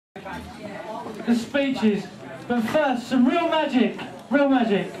the speeches. But first, some real magic. Real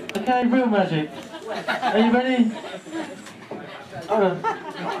magic. Okay, real magic. Are you ready? Hold on.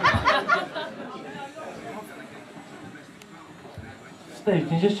 Steve,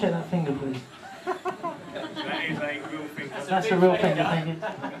 can you just check that finger, please? That is a real finger. That's a real finger, thank you.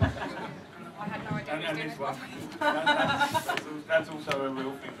 And this one. That's also a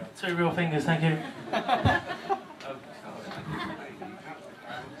real finger. 2 real fingers, thank you.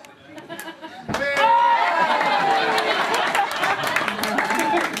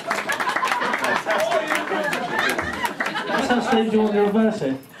 So Steve, do you want to reverse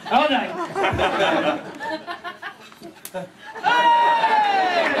it? Oh no!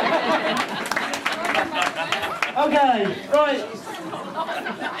 Okay, right.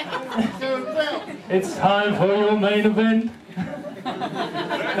 It's time for your main event.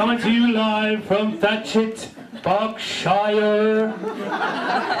 Coming to you live from Datchet, Berkshire,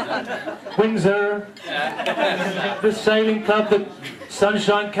 Windsor, the sailing club, the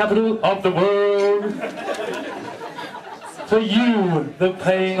sunshine capital of the world. For you, the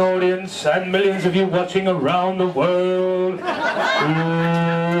paying audience, and millions of you watching around the world,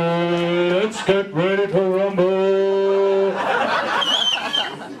 let's get ready to rumble.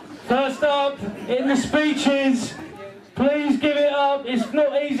 First up, in the speeches, please give it up. It's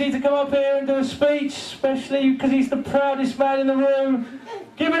not easy to come up here and do a speech, especially because he's the proudest man in the room.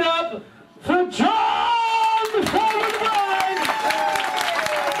 Give it up for John Forward.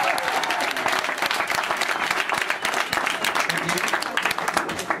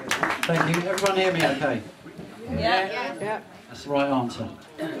 Thank you. Everyone hear me okay? Yeah. That's the right answer.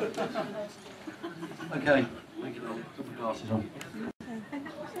 Okay. Thank you. Put my glasses on.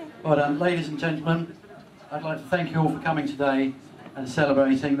 Well done. Ladies and gentlemen, I'd like to thank you all for coming today and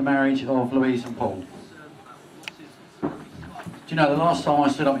celebrating the marriage of Louise and Paul. Do you know, the last time I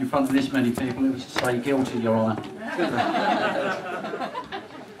stood up in front of this many people, it was to say guilty, Your Honour.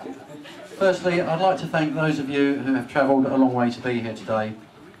 Firstly, I'd like to thank those of you who have travelled a long way to be here today,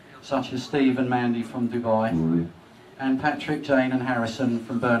 such as Steve and Mandy from Dubai, and Patrick, Jane and Harrison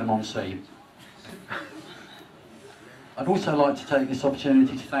from Burnham-on-Sea. I'd also like to take this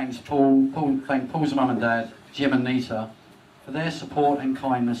opportunity to thank Paul's mum and dad, Jim and Nita, for their support and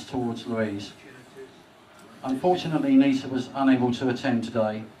kindness towards Louise. Unfortunately, Nita was unable to attend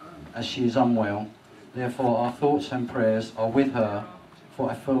today as she is unwell. Therefore, our thoughts and prayers are with her for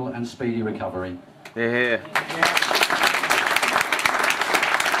a full and speedy recovery. Yeah.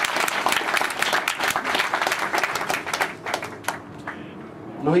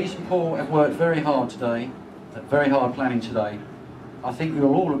 Louise and Paul have worked very hard today, very hard planning today. I think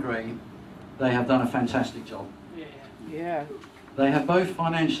you'll all agree they have done a fantastic job. Yeah. They have both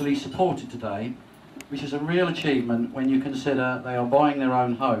financially supported today, which is a real achievement when you consider they are buying their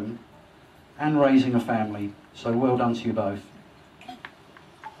own home and raising a family, so well done to you both.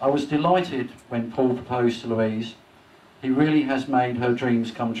 I was delighted when Paul proposed to Louise. He really has made her dreams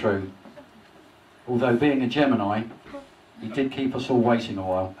come true. Although being a Gemini, he did keep us all waiting a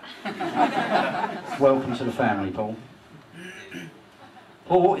while. Welcome to the family, Paul.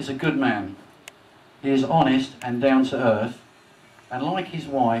 Paul is a good man. He is honest and down to earth, and like his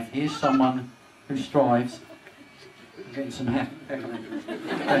wife, he is someone who strives. I'm getting some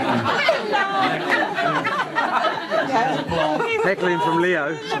Heckling from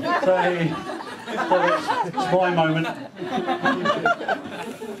Leo. So it's my moment.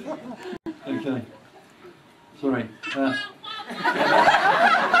 Okay. Sorry. Okay.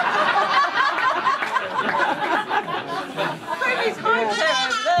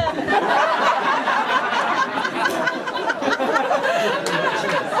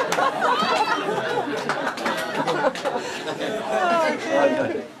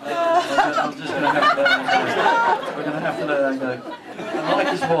 I'm just going to have to let that go. We're going to have to let that go. And like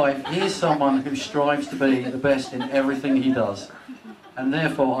his wife, he is someone who strives to be the best in everything he does. And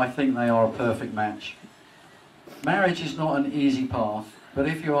therefore, I think they are a perfect match. Marriage is not an easy path, but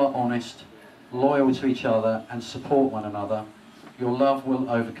if you are honest, loyal to each other and support one another, your love will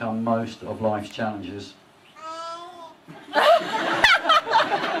overcome most of life's challenges.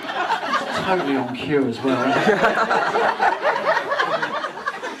 Totally on cue as well.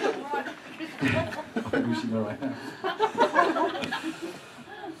 I'm using the right hand.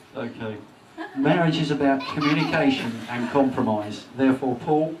 Okay. Marriage is about communication and compromise. Therefore,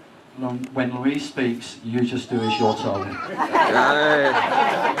 Paul, when Louise speaks, you just do as you're told.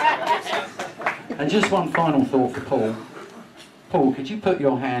 And just one final thought for Paul. Paul, could you put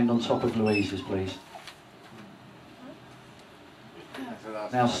your hand on top of Louise's, please?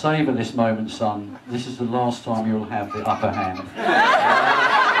 Now savour this moment, son. This is the last time you'll have the upper hand.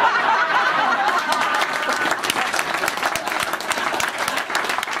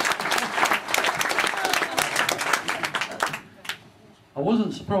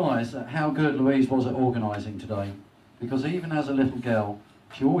 realise how good Louise was at organising today, because even as a little girl,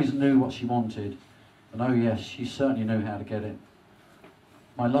 she always knew what she wanted, and oh yes, she certainly knew how to get it.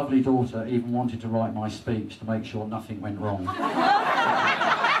 My lovely daughter even wanted to write my speech to make sure nothing went wrong.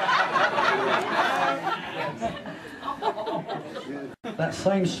 That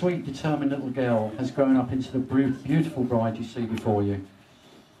same sweet, determined little girl has grown up into the beautiful bride you see before you.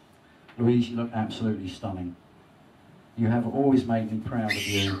 Louise, you look absolutely stunning. You have always made me proud of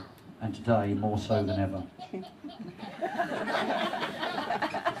you, and today more so than ever.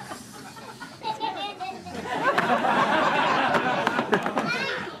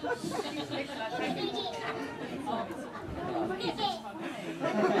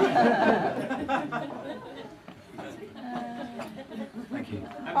 Thank you.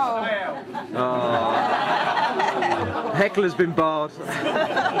 Oh. Heckler's been barred.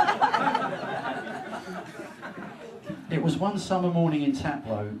 It was one summer morning in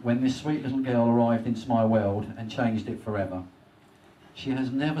Taplow when this sweet little girl arrived into my world and changed it forever. She has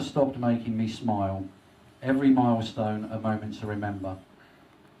never stopped making me smile. Every milestone a moment to remember.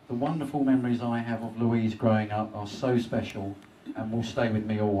 The wonderful memories I have of Louise growing up are so special and will stay with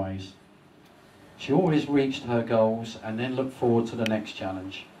me always. She always reached her goals and then looked forward to the next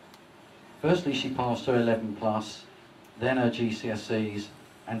challenge. Firstly, she passed her 11 plus, then her GCSEs,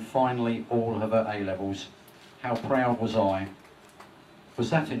 and finally all of her A-levels. How proud was I? Was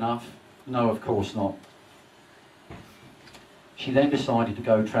that enough? No, of course not. She then decided to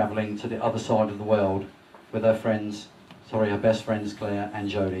go travelling to the other side of the world with her best friends Claire and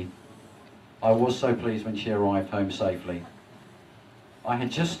Jodie. I was so pleased when she arrived home safely. I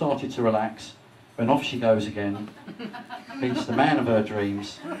had just started to relax when off she goes again, meets the man of her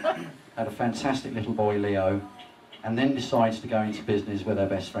dreams, had a fantastic little boy Leo, and then decides to go into business with her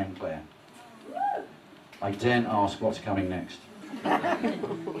best friend Claire. I daren't ask what's coming next. New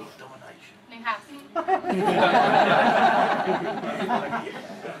house.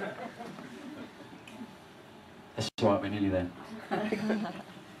 That's right, we're nearly there.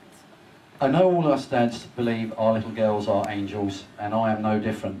 I know all us dads believe our little girls are angels, and I am no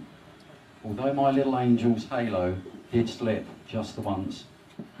different. Although my little angel's halo did slip just the once.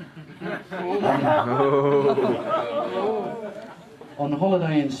 On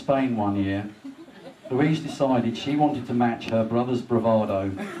holiday in Spain one year, Louise decided she wanted to match her brother's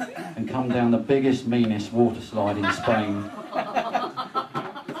bravado and come down the biggest, meanest water slide in Spain.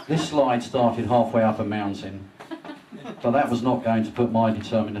 This slide started halfway up a mountain, but that was not going to put my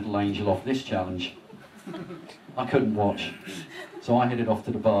determined little angel off this challenge. I couldn't watch, so I headed off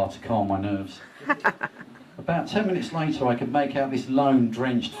to the bar to calm my nerves. About 10 minutes later, I could make out this lone,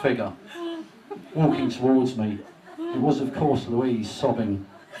 drenched figure walking towards me. It was, of course, Louise, sobbing.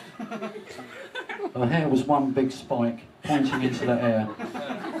 Her hair was one big spike, pointing into the air,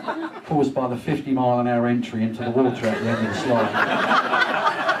 caused by the 50-mile-an-hour entry into the water at the end of the slide.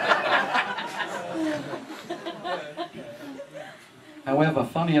 However,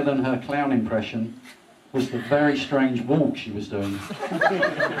 funnier than her clown impression was the very strange walk she was doing.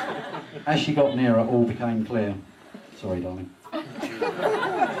 As she got nearer, all became clear. Sorry, darling.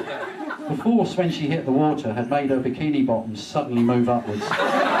 The force when she hit the water had made her bikini bottoms suddenly move upwards.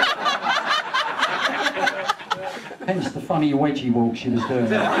 Hence the funny wedgie walk she was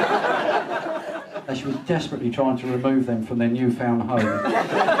doing, as she was desperately trying to remove them from their newfound home.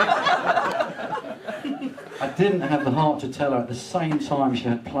 I didn't have the heart to tell her at the same time she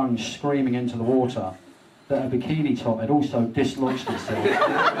had plunged screaming into the water that her bikini top had also dislodged itself,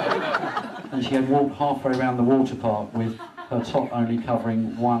 and she had walked halfway around the water park with her top only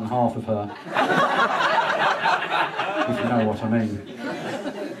covering one half of her, if you know what I mean.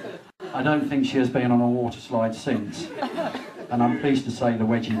 I don't think she has been on a water slide since, and I'm pleased to say the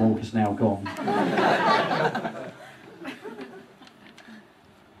wedgie walk is now gone.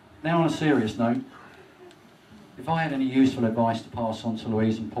 Now on a serious note, if I had any useful advice to pass on to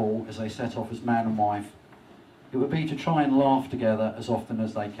Louise and Paul as they set off as man and wife, it would be to try and laugh together as often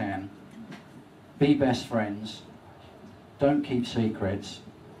as they can. Be best friends, don't keep secrets,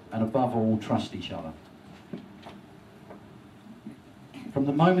 and above all, trust each other. From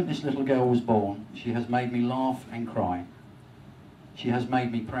the moment this little girl was born, she has made me laugh and cry. She has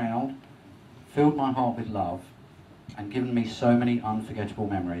made me proud, filled my heart with love, and given me so many unforgettable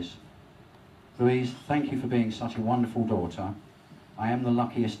memories. Louise, thank you for being such a wonderful daughter. I am the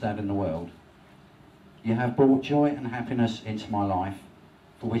luckiest dad in the world. You have brought joy and happiness into my life,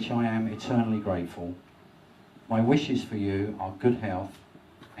 for which I am eternally grateful. My wishes for you are good health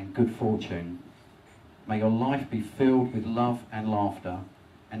and good fortune. May your life be filled with love and laughter,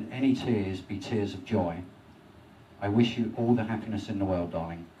 and any tears be tears of joy. I wish you all the happiness in the world,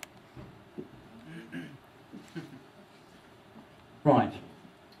 darling. Right.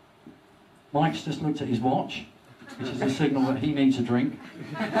 Mike's just looked at his watch, which is a signal that he needs a drink,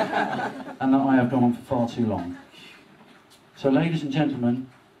 and that I have gone on for far too long. So, ladies and gentlemen,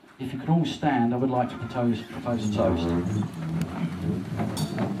 if you could all stand, I would like to propose a toast.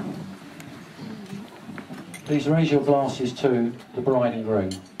 Please raise your glasses to the bride and groom.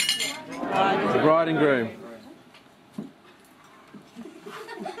 The bride and groom.